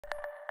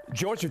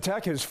Georgia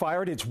Tech has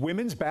fired its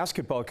women's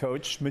basketball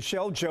coach,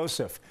 Michelle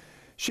Joseph.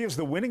 She is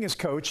the winningest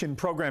coach in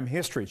program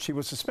history. She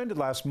was suspended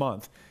last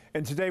month,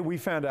 and today we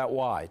found out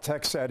why.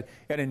 Tech said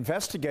an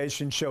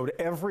investigation showed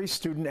every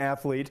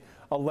student-athlete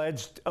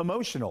alleged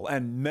emotional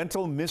and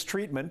mental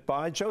mistreatment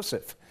by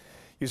Joseph,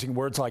 using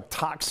words like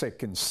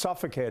toxic and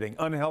suffocating,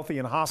 unhealthy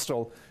and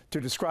hostile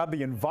to describe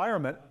the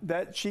environment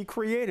that she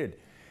created,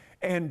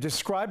 and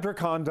described her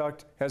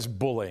conduct as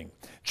bullying.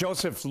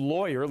 Joseph's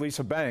lawyer,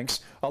 Lisa Banks,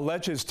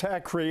 alleges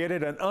Tech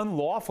created an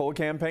unlawful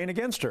campaign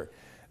against her.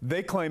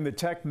 They claim that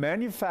Tech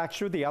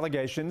manufactured the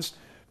allegations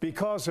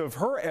because of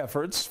her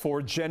efforts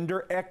for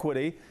gender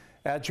equity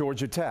at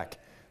Georgia Tech.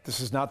 This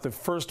is not the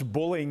first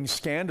bullying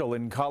scandal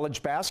in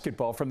college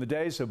basketball from the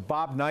days of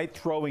Bob Knight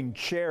throwing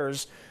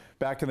chairs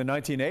back in the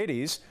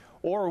 1980s,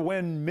 or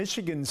when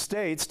Michigan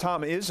State's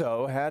Tom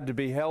Izzo had to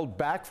be held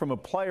back from a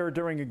player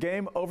during a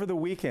game over the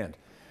weekend.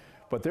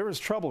 But there is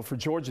trouble for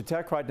Georgia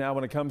Tech right now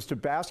when it comes to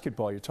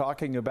basketball. You're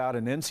talking about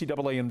an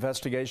NCAA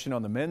investigation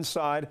on the men's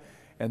side,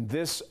 and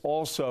this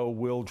also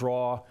will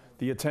draw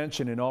the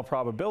attention, in all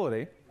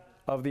probability,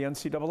 of the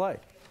NCAA.